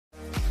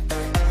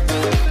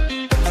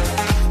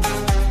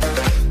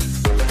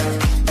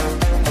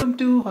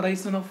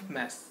Horizon of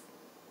maths.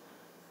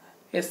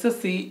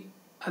 SSC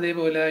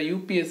അതേപോലെ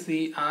UPSC,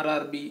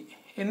 RRB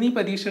എന്നീ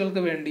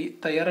പരീക്ഷകൾക്ക് വേണ്ടി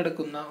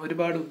തയ്യാറെടുക്കുന്ന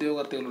ഒരുപാട്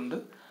ഉദ്യോഗാർത്ഥികളുണ്ട്.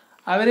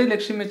 അവരെ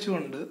ലക്ഷ്യം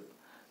വെച്ചുകൊണ്ട്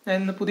ഞാൻ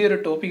ഇന്ന് പുതിയൊരു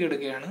ടോപ്പിക്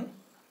എടുക്കുകയാണ്,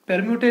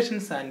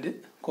 പെർമ്യൂട്ടേഷൻസ് ആൻഡ്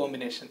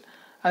കോമ്പിനേഷൻ.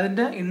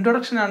 അതിൻ്റെ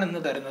ഇൻട്രൊഡക്ഷനാണ്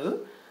ഇന്ന് തരുന്നത്.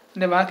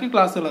 എൻ്റെ ബാക്കി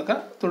ക്ലാസ്സുകളൊക്കെ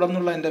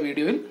തുടർന്നുള്ള എൻ്റെ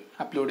വീഡിയോയിൽ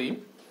അപ്ലോഡ് ചെയ്യും.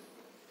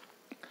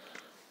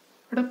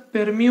 ഇവിടെ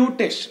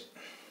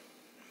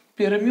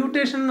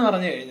പെർമ്യൂട്ടേഷൻ എന്ന്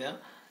പറഞ്ഞു കഴിഞ്ഞാൽ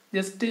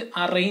ജസ്റ്റ്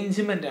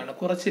അറേഞ്ച്മെൻ്റ് ആണ്,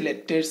 കുറച്ച്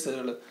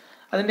ലെറ്റേഴ്സുകൾ,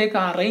 അതിൻ്റെയൊക്കെ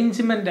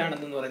അറേഞ്ച്മെൻ്റ്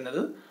ആണെന്ന്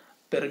പറയുന്നത്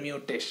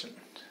പെർമ്യൂട്ടേഷൻ.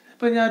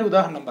 ഇപ്പോൾ ഞാനൊരു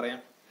ഉദാഹരണം പറയാം.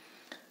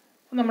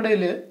 നമ്മുടെ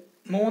കയ്യിൽ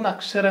 3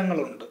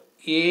 അക്ഷരങ്ങളുണ്ട്,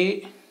 A,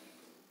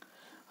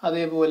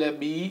 അതേപോലെ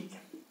B,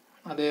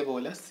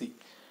 അതേപോലെ C.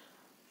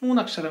 3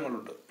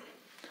 അക്ഷരങ്ങളുണ്ട്.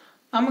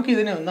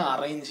 നമുക്കിതിനെ ഒന്ന്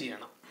അറേഞ്ച്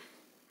ചെയ്യണം.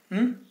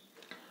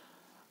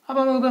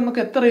 അപ്പോൾ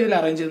നമുക്ക് എത്ര രീതിയിൽ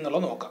അറേഞ്ച്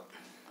ചെയ്യുന്നുള്ളത് നോക്കാം.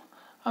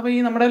 അപ്പോൾ ഈ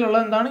നമ്മുടെ കയ്യിലുള്ള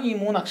എന്താണ്, ഈ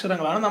 3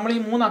 അക്ഷരങ്ങളാണ്. നമ്മൾ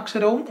ഈ 3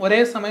 അക്ഷരവും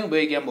ഒരേ സമയം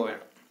ഉപയോഗിക്കാൻ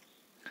പോവുകയാണ്.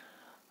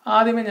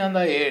 ആദ്യമേ ഞാൻ A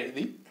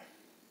എഴുതി,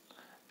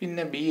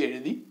 പിന്നെ B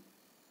എഴുതി,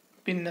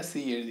 പിന്നെ C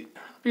എഴുതി.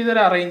 അപ്പോൾ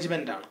ഇതൊരു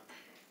അറേഞ്ച്മെൻ്റ് ആണ്.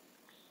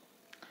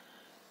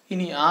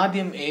 ഇനി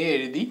ആദ്യം A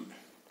എഴുതി,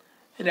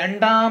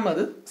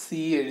 രണ്ടാമത് C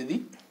എഴുതി,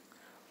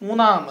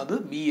 മൂന്നാമത്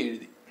B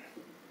എഴുതി.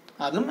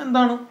 അതും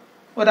എന്താണ്,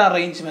 ഒരു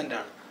അറേഞ്ച്മെൻ്റ്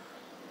ആണ്.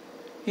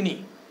 ഇനി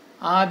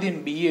ആദ്യം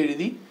B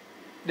എഴുതി,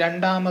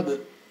 രണ്ടാമത്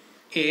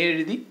A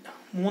എഴുതി,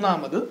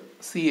 മൂന്നാമത്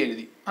C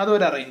എഴുതി.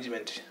 അതൊരു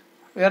അറേഞ്ച്മെൻറ്റ്.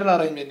 വേറൊരു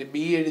അറേഞ്ച്മെൻറ്റ്, B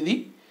എഴുതി,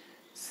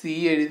 C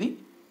എഴുതി,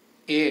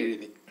 A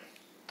എഴുതി.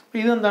 അപ്പോൾ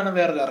ഇതെന്താണ്,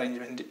 വേറൊരു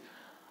അറേഞ്ച്മെൻറ്റ്.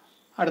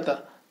 അടുത്ത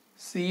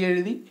C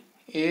എഴുതി,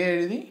 A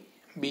എഴുതി,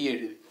 B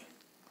എഴുതി,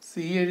 C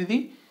എഴുതി,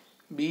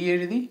 B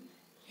എഴുതി,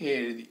 A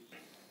എഴുതി.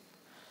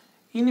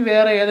 ഇനി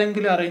വേറെ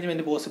ഏതെങ്കിലും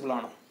അറേഞ്ച്മെൻറ്റ് പോസിബിൾ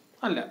ആണോ?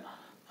 അല്ല.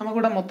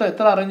 നമുക്കിവിടെ മൊത്തം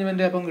എത്ര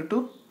അറേഞ്ച്മെൻറ്റ് അപ്പം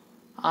കിട്ടും?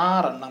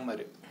 6 എണ്ണം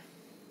വരും.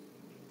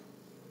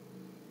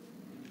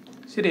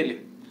 ശരിയല്ലേ?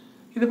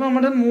 ഇതിപ്പോൾ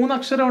നമ്മുടെ 3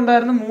 അക്ഷരം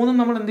ഉണ്ടായിരുന്നു, 3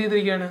 നമ്മൾ എന്ത്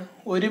ചെയ്തിരിക്കുകയാണ്,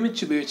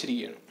 ഒരുമിച്ച്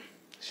ഉപയോഗിച്ചിരിക്കുകയാണ്.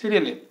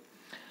 ശരിയല്ലേ?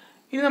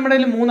 ഇനി നമ്മുടെ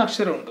കയ്യിൽ 3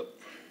 അക്ഷരമുണ്ട്.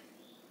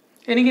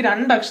 എനിക്ക്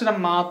 2 അക്ഷരം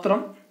മാത്രം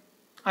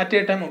അറ്റ്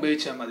എ ടൈം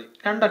ഉപയോഗിച്ചാൽ മതി.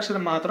 2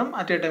 അക്ഷരം മാത്രം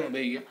അറ്റ് എ ടൈം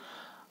ഉപയോഗിക്കുക.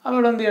 അപ്പോൾ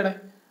ഇവിടെ എന്ത് ചെയ്യണേ,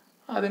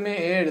 ആദ്യമേ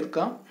A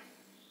എടുക്കാം,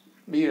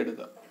 B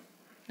എടുക്കാം.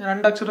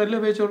 2 അക്ഷരമല്ലേ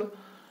ഉപയോഗിച്ചോളൂ.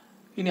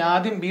 ഇനി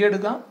ആദ്യം B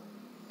എടുക്കാം,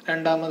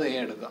 രണ്ടാമത് A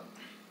എടുക്കാം.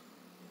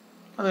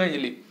 അത്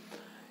കഴിഞ്ഞില്ലേ?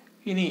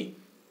 ഇനി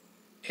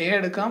A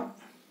എടുക്കാം,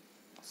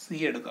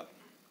 C എടുക്കാം.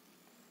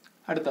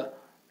 അടുത്ത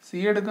C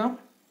എടുക്കാം,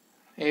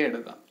 A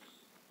എടുക്കാം.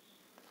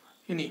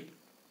 ഇനി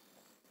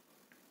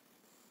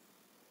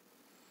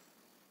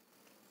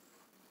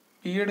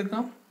B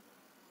എടുക്കാം,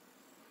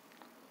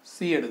 C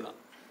എടുക്കാം.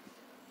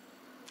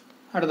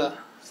 അടുത്ത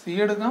C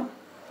എടുക്കാം,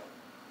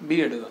 B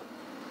എടുക്കാം.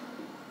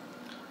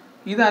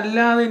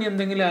 ഇതല്ലാതെ ഇനി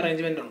എന്തെങ്കിലും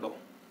അറേഞ്ച്മെൻ്റ് ഉണ്ടോ?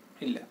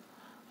 ഇല്ല.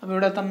 അപ്പോൾ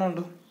ഇവിടെ എത്ര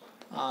ഉണ്ട്?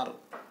 6.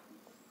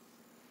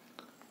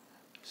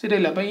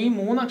 ശരിയല്ല? അപ്പം ഈ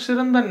 3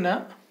 അക്ഷരം തന്നെ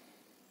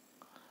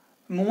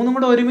 3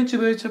 കൂടെ ഒരുമിച്ച്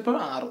ഉപയോഗിച്ചപ്പോൾ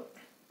 6.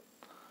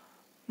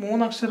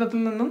 3 അക്ഷരത്തിൽ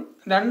നിന്നും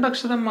 2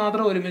 അക്ഷരം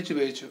മാത്രം ഒരുമിച്ച്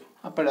ഉപയോഗിച്ചു,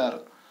 അപ്പോഴേ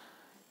 6.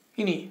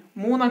 ഇനി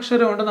 3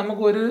 അക്ഷരം കൊണ്ട്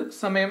നമുക്ക് ഒരു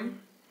സമയം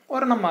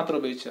ഒരെണ്ണം മാത്രം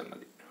ഉപയോഗിച്ചാൽ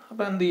മതി.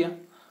 അപ്പോൾ എന്ത് ചെയ്യാം?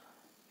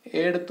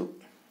 A എടുത്തു,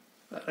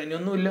 വേറെ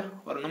ഇനിയൊന്നുമില്ല,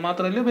 ഒരെണ്ണം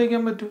മാത്രമല്ലേ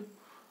ഉപയോഗിക്കാൻ പറ്റൂ.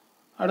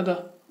 അടുത്ത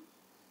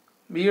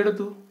B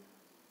എടുത്തു,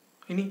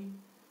 ഇനി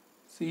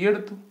C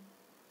എടുത്തു.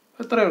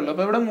 എത്രയേ ഉള്ളൂ.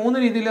 അപ്പോൾ ഇവിടെ 3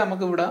 രീതിയിൽ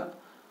നമുക്കിവിടെ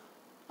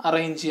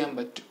അറേഞ്ച് ചെയ്യാൻ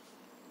പറ്റും.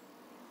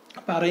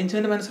 അപ്പോൾ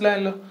അറേഞ്ച്മെൻറ്റ്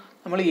മനസ്സിലായല്ലോ.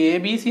 നമ്മൾ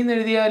ABC എന്ന്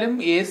എഴുതിയാലും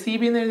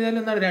ACB എന്ന് എഴുതിയാലും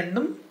എന്നാൽ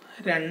രണ്ടും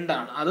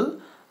രണ്ടാണ്. അത്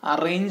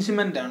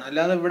അറേഞ്ച്മെൻ്റ് ആണ്.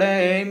 അല്ലാതെ ഇവിടെ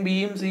Aയും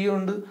Bയും Cയും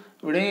ഉണ്ട്,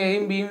 ഇവിടെ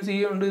Aയും Bയും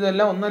Cയും ഉണ്ട്,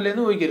 ഇതെല്ലാം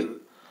ഒന്നല്ലേന്ന് ചോദിക്കരുത്.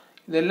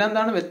 ഇതെല്ലാം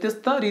എന്താണ്,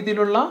 വ്യത്യസ്ത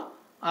രീതിയിലുള്ള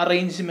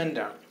അറേഞ്ച്മെൻ്റ്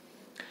ആണ്.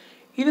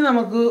 ഇനി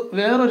നമുക്ക്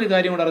വേറൊരു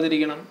കാര്യം കൂടെ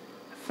അറിഞ്ഞിരിക്കണം,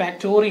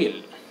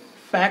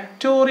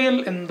 ഫാക്ടോറിയൽ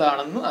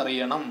എന്താണെന്ന്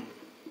അറിയണം.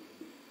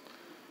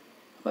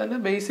 അപ്പോൾ അതിൻ്റെ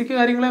ബേസിക്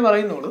കാര്യങ്ങളെ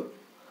പറയുന്നുള്ളൂ.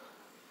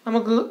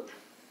 നമുക്ക്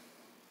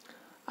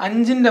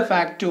 5ൻ്റെ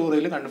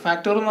ഫാക്ടോറിയൽ കണ്ടു.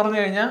 ഫാക്ടോറിയൽ എന്ന് പറഞ്ഞു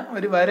കഴിഞ്ഞാൽ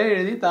ഒരു വര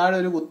എഴുതി താഴെ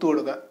ഒരു കുത്തു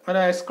കൊടുക്കുക, ഒരു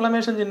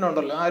എക്സ്ക്ലമേഷൻ ചിഹ്നം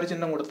ഉണ്ടല്ലോ, ആ ഒരു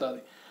ചിഹ്നം കൊടുത്താൽ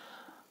മതി.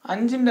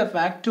 5ൻ്റെ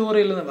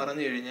ഫാക്ടോറിയൽ എന്ന്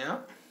പറഞ്ഞു കഴിഞ്ഞാൽ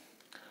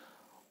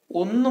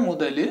 1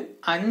 മുതൽ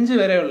 5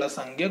 വരെയുള്ള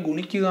സംഖ്യ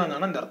ഗുണിക്കുക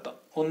എന്നാണ് എൻ്റെ അർത്ഥം.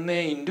 1 ×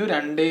 2 ×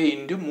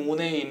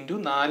 3 ×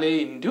 4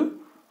 ×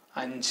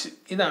 5.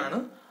 ഇതാണ്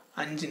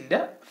 5ൻ്റെ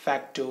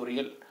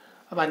ഫാക്ടോറിയൽ.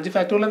 അപ്പോൾ 5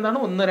 ഫാക്ടോറിയൽ എന്താണ്?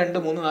 1, 2, 3,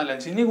 4,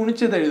 5. ഇനി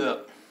ഗുണിച്ചത് എഴുതുക.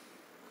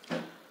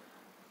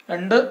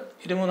 2,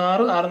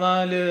 26, 6,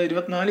 4,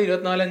 24,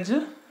 24, 5,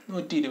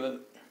 120.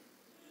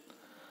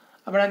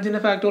 അപ്പോൾ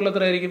 5ൻ്റെ ഫാക്ടോറിയൽ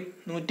എത്രയായിരിക്കും?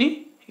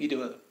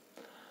 120.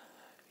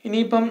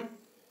 ഇനിയിപ്പം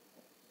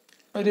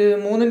ഒരു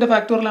 3ൻ്റെ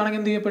ഫാക്ടോറിയൽ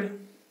ആണെങ്കിൽ എന്ത് ചെയ്യപ്പെടും?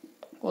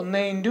 1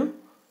 × 2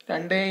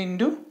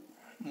 ×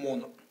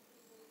 3.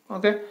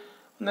 ഓക്കെ,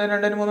 1,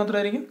 2, 3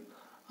 എത്രയായിരിക്കും?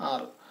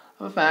 6.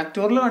 അപ്പോൾ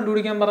ഫാക്ടോറിയൽ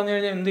കണ്ടുപിടിക്കാൻ പറഞ്ഞു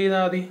കഴിഞ്ഞാൽ എന്ത്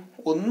ചെയ്താൽ മതി?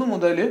 1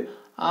 മുതൽ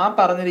ആ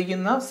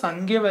പറഞ്ഞിരിക്കുന്ന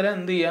സംഖ്യ വരെ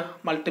എന്ത് ചെയ്യുക?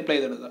 മൾട്ടിപ്ലൈ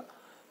ചെയ്തെടുക്കുക.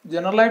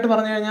 ജനറലായിട്ട്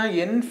പറഞ്ഞു കഴിഞ്ഞാൽ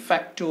n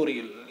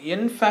ഫാക്ടോറിയൽ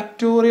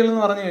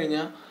എന്ന് പറഞ്ഞു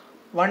കഴിഞ്ഞാൽ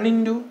 1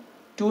 ×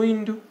 2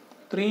 ×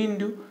 3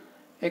 ×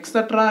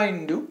 എക്സെട്ര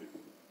 ×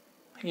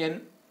 n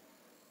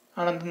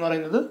ആണെന്ന്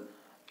പറയുന്നത്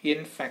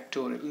n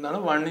ഫാക്ടോറിയൽ. എന്താണ്?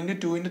 1 ×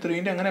 2 ×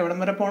 3 × അങ്ങനെ എവിടം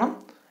വരെ പോകണം?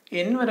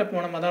 n വരെ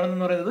പോകണം,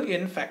 അതാണെന്ന് പറയുന്നത്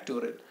n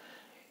ഫാക്ടോറിയൽ.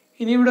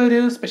 ഇനി ഇവിടെ ഒരു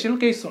സ്പെഷ്യൽ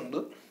കേസ് ഉണ്ട്,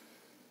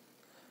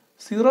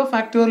 0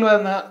 ഫാക്ടോറിയൽ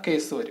വരുന്ന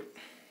കേസ് വരും.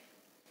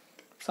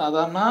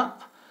 സാധാരണ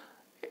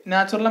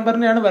നാച്ചുറൽ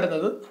നമ്പറിനെയാണ്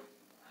വരുന്നത്,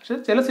 പക്ഷെ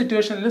ചില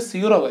സിറ്റുവേഷനിൽ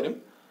 0 വരും.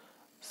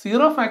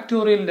 0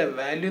 ഫാക്ടോറിയലിൻ്റെ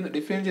വാല്യൂ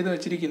ഡിഫൈൻ ചെയ്ത്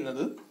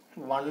വെച്ചിരിക്കുന്നത്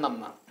 1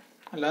 എന്നാണ്,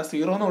 അല്ല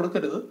 0 എന്ന്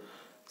കൊടുക്കരുത്.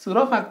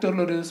 0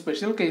 ഫാക്ടോറിയൽ ഒരു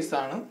സ്പെഷ്യൽ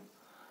കേസാണ്.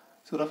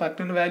 0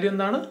 ഫാക്ടോറിയൽ വാല്യൂ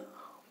എന്താണ്?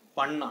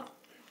 1 ആണ്.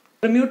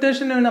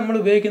 പെർമ്യൂട്ടേഷന് നമ്മൾ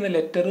ഉപയോഗിക്കുന്ന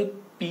ലെറ്റർ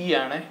P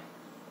ആണ്,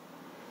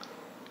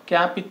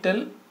 ക്യാപിറ്റൽ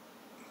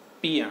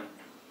P ആണ്.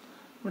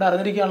 ഇവിടെ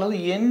അറിഞ്ഞിരിക്കാനുള്ളത്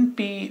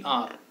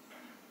NPR.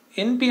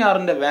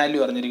 NPRൻ്റെ വാല്യൂ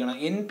അറിഞ്ഞിരിക്കണം.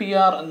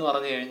 NPR എന്ന്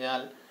പറഞ്ഞു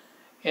കഴിഞ്ഞാൽ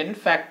n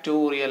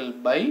factorial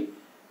by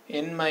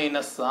n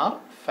minus R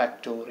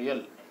factorial.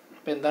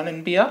 അപ്പോൾ എന്താണ്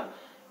NPR?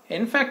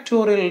 n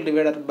factorial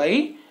divided by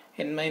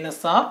n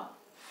minus R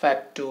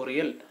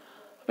factorial.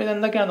 അപ്പോൾ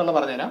ഇതെന്തൊക്കെയാണെന്നുള്ളത്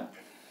പറഞ്ഞുതരാം.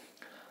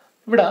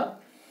 ഇവിടെ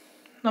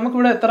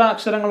നമുക്കിവിടെ എത്ര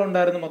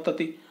അക്ഷരങ്ങളുണ്ടായിരുന്നു?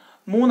 മൊത്തത്തിൽ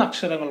 3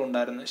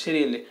 അക്ഷരങ്ങളുണ്ടായിരുന്നു,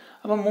 ശരിയല്ലേ?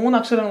 അപ്പം 3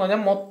 അക്ഷരങ്ങൾ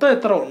പറഞ്ഞാൽ മൊത്തം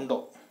എത്ര ഉണ്ടോ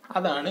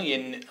അതാണ്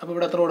n. അപ്പോൾ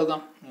ഇവിടെ എത്ര കൊടുക്കാം?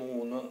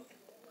 3.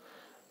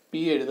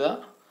 P എഴുതുക.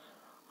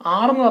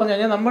 6 എന്ന് പറഞ്ഞു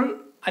കഴിഞ്ഞാൽ നമ്മൾ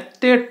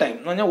അറ്റ് എ ടൈം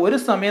എന്ന് പറഞ്ഞാൽ ഒരു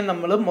സമയം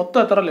നമ്മൾ മൊത്തം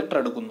എത്ര ലെറ്റർ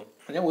എടുക്കുന്നു,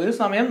 പറഞ്ഞാൽ ഒരു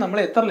സമയം നമ്മൾ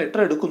എത്ര ലെറ്റർ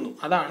എടുക്കുന്നു,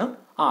 അതാണ്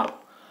 6.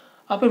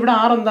 അപ്പോൾ ഇവിടെ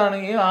 6 എന്താണ്?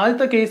 ഈ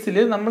ആദ്യത്തെ കേസിൽ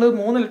നമ്മൾ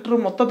 3 ലെറ്റർ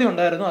മൊത്തത്തിൽ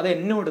ഉണ്ടായിരുന്നു, അത്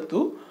n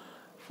എടുത്തു.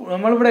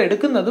 നമ്മളിവിടെ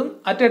എടുക്കുന്നതും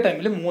അറ്റ് എ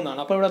ടൈമിൽ 3 ആണ്.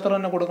 അപ്പോൾ ഇവിടെ എത്ര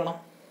തന്നെ കൊടുക്കണം?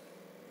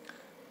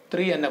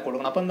 3 തന്നെ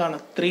കൊടുക്കണം. അപ്പോൾ എന്താണ്?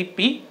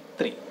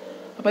 3p3.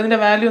 അപ്പോൾ ഇതിൻ്റെ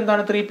വാല്യൂ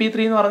എന്താണ്?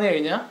 3p3 എന്ന് പറഞ്ഞു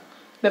കഴിഞ്ഞാൽ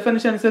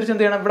ഡെഫിനിഷൻ അനുസരിച്ച്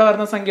എന്ത് ചെയ്യണം? ഇവിടെ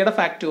വരുന്ന സംഖ്യയുടെ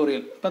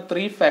ഫാക്ടോറിയൽ. അപ്പോൾ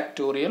 3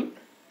 factorial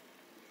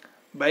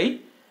by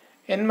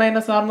n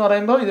minus R എന്ന്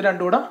പറയുമ്പോൾ ഇത്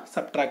രണ്ടും കൂടെ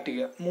സബ്ട്രാക്ട്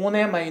ചെയ്യുക.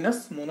 3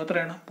 മൈനസ് 3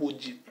 എത്രയാണ്?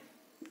 0.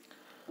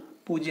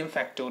 0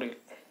 ഫാക്ടോറിയൽ.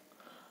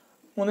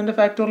 3ൻ്റെ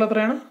ഫാക്ടോറിയൽ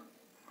എത്രയാണ്?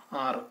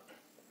 6.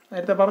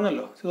 നേരത്തെ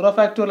പറഞ്ഞല്ലോ 0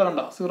 ഫാക്ടോറിയൽ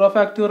ഉണ്ടോ? 0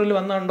 ഫാക്ടോറിയൽ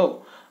വന്നുണ്ടോ?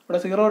 ഇവിടെ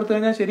 0 എടുത്തു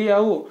കഴിഞ്ഞാൽ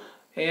ശരിയാവുമോ?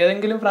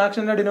 ഏതെങ്കിലും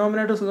ഫ്രാക്ഷൻ്റെ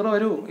ഡിനോമിനേറ്റർ 0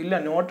 വരുമോ? ഇല്ല,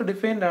 നോട്ട്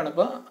ഡിഫൈൻഡ് ആണ്.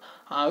 അപ്പോൾ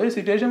ആ ഒരു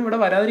സിറ്റുവേഷൻ ഇവിടെ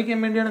വരാതിരിക്കാൻ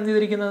വേണ്ടിയാണ് എന്ത്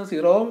ചെയ്തിരിക്കുന്നത്?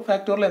 0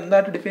 ഫാക്ടോറിയൽ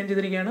എന്തായിട്ട് ഡിഫൈൻ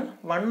ചെയ്തിരിക്കുകയാണ്?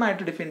 1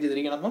 ആയിട്ട് ഡിഫൈൻ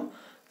ചെയ്തിരിക്കുകയാണ്. അപ്പം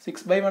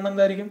 6/1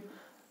 എന്തായിരിക്കും?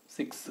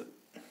 6.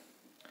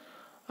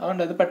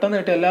 അതുകൊണ്ട് ഇത് പെട്ടെന്ന്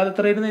കിട്ടും. അല്ലാതെ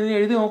ഇത്ര ഇരുന്ന് ഇനി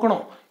എഴുതി നോക്കണോ?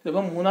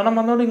 ഇതിപ്പോൾ 3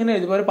 വന്നോണ്ട് ഇങ്ങനെ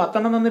എഴുതി. ഇപ്പോൾ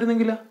 10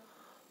 തന്നിരുന്നെങ്കിലോ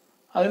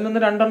അതിൽ നിന്ന്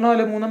 2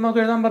 അല്ലെങ്കിൽ 3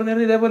 ഒക്കെ എഴുതാൻ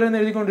പറഞ്ഞിരുന്നു ഇതേപോലെ ഒന്ന്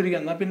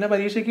എഴുതിക്കൊണ്ടിരിക്കുക. എന്നാൽ പിന്നെ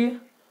പരീക്ഷയ്ക്ക്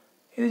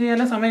ഇത്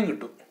ചെയ്യാനേ സമയം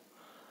കിട്ടും.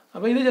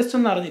 അപ്പോൾ ഇത് ജസ്റ്റ്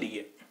ഒന്ന്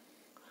അറിഞ്ഞിരിക്കുക.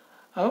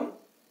 അപ്പം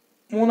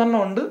 3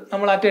 ഉണ്ട്,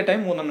 നമ്മൾ അറ്റ് എ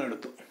ടൈം 3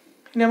 എടുത്തു.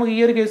 ഇനി നമുക്ക് ഈ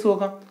ഒരു കേസ്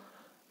നോക്കാം.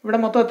 ഇവിടെ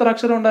മൊത്തം എത്ര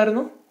അക്ഷരം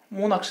ഉണ്ടായിരുന്നു?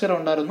 3 അക്ഷരം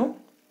ഉണ്ടായിരുന്നു.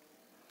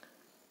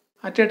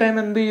 അറ്റ് എ ടൈം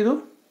എന്ത് ചെയ്തു?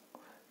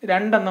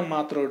 2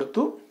 മാത്രം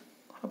എടുത്തു.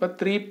 അപ്പോൾ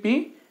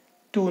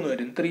 3p2 എന്ന്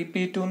വരും.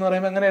 3p2 എന്ന്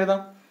പറയുമ്പോൾ എങ്ങനെ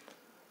എഴുതാം?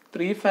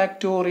 3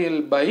 ഫാക്ടോറിയൽ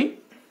ബൈ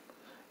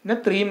പിന്നെ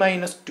 3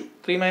 മൈനസ് 2.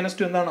 3 മൈനസ്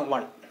 2 എന്താണ്?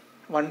 1.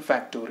 1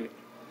 ഫാക്ടോറിയൽ.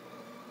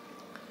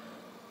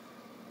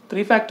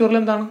 3 ഫാക്ടോറിയൽ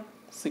എന്താണ്?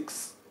 6.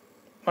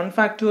 1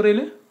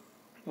 ഫാക്ടോറിയൽ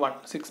 1.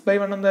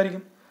 6/1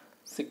 എന്തായിരിക്കും?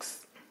 6.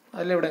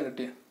 അതല്ലേ ഇവിടെ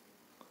കിട്ടിയത്?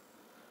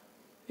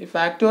 ഈ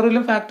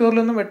ഫാക്ടോറിയലും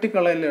ഫാക്ടോറിയലൊന്നും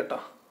വെട്ടിക്കളയില്ല കേട്ടോ,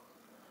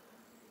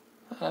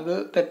 അത്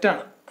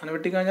തെറ്റാണ്. അങ്ങനെ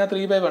വെട്ടിക്കഴിഞ്ഞാൽ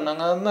 3/1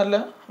 അങ്ങനൊന്നല്ല,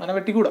 അങ്ങനെ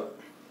വെട്ടിക്കൂടാ.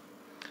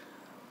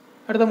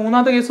 അടുത്ത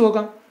 3ാമത്തെ കേസ്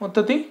നോക്കാം.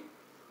 മൊത്തത്തിൽ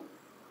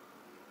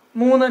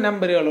 3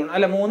 നമ്പറുകളുണ്ട്,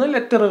 അല്ല 3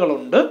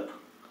 ലെറ്ററുകളുണ്ട്.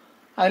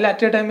 അതിൽ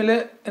അറ്റ് എ ടൈമിൽ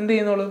എന്ത്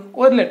ചെയ്യുന്നുള്ളൂ?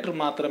 ഒരു ലെറ്റർ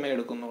മാത്രമേ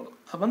എടുക്കുന്നുള്ളൂ.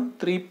 അപ്പം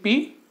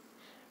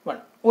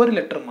 3p1 ഒരു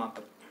ലെറ്റർ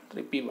മാത്രം.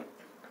 3p1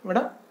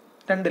 ഇവിടെ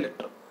 2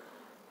 ലെറ്റർ,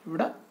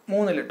 ഇവിടെ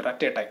 3 ലെറ്റർ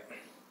അറ്റ് എ ടൈം.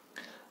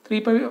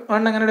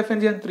 3/1 എങ്ങനെ ഡിഫൈൻ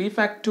ചെയ്യാം? 3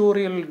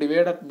 ഫാക്ടോറിയൽ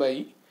ഡിവൈഡഡ് ബൈ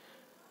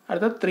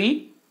അടുത്ത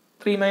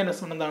 3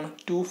 മൈനസ് 1 എന്താണ്?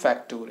 2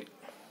 ഫാക്ടോറിയൽ.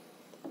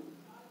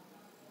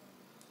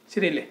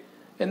 ശരിയല്ലേ?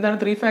 എന്താണ്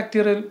 3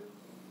 ഫാക്ടോറിയൽ?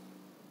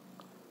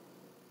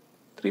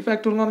 3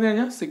 ഫാക്ടോറിയൽ എന്ന് പറഞ്ഞു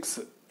കഴിഞ്ഞാൽ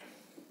 6.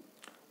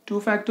 2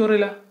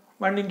 ഫാക്ടോറിയൽ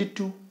 1 ×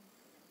 2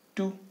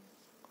 2.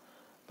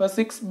 അപ്പോൾ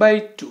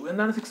 6/2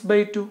 എന്താണ്?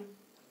 6/2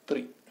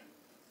 3.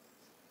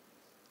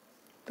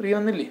 3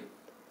 വന്നില്ലേ?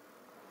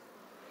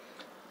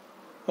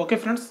 ഓക്കെ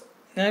ഫ്രണ്ട്സ്,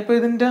 ഞാനിപ്പോൾ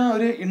ഇതിൻ്റെ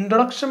ഒരു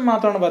ഇൻട്രൊഡക്ഷൻ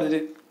മാത്രമാണ്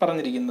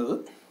പറഞ്ഞിരിക്കുന്നത്.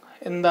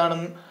 എന്താണ്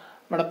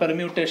നമ്മുടെ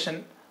പെർമ്യൂട്ടേഷൻ,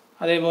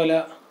 അതേപോലെ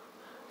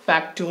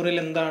ഫാക്ടോറിയൽ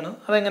എന്താണ്,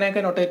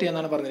 അതെങ്ങനെയൊക്കെ നൊട്ടേറ്റ്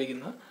ചെയ്യാനാണ്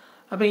പറഞ്ഞിരിക്കുന്നത്.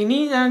 അപ്പോൾ ഇനി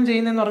ഞാൻ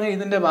ചെയ്യുന്നതെന്ന് പറഞ്ഞാൽ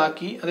ഇതിൻ്റെ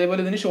ബാക്കി, അതേപോലെ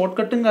ഇതിന് ഷോർട്ട്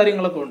കട്ടും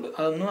കാര്യങ്ങളൊക്കെ ഉണ്ട്.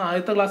 അതൊന്നും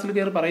ആദ്യത്തെ ക്ലാസ്സിൽ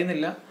കയറി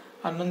പറയുന്നില്ല.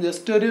 കാരണം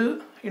ജസ്റ്റ് ഒരു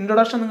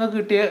ഇൻട്രൊഡക്ഷൻ നിങ്ങൾക്ക്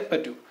കിട്ടിയേ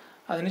പറ്റൂ.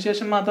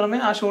 അതിനുശേഷം മാത്രമേ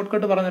ആ ഷോർട്ട്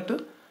കട്ട് പറഞ്ഞിട്ട്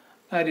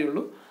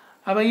കാര്യമുള്ളൂ.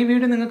 അപ്പോൾ ഈ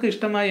വീഡിയോ നിങ്ങൾക്ക്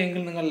ഇഷ്ടമായി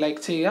എങ്കിൽ നിങ്ങൾ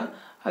ലൈക്ക് ചെയ്യുക.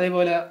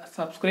 അതേപോലെ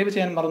സബ്സ്ക്രൈബ്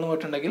ചെയ്യാൻ മറന്നു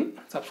പോയിട്ടുണ്ടെങ്കിൽ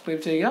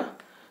സബ്സ്ക്രൈബ് ചെയ്യുക.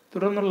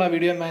 തുടർന്നുള്ള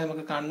വീഡിയോയുമായി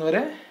നമുക്ക്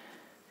കാണുന്നവരെ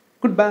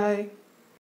ഗുഡ് ബൈ.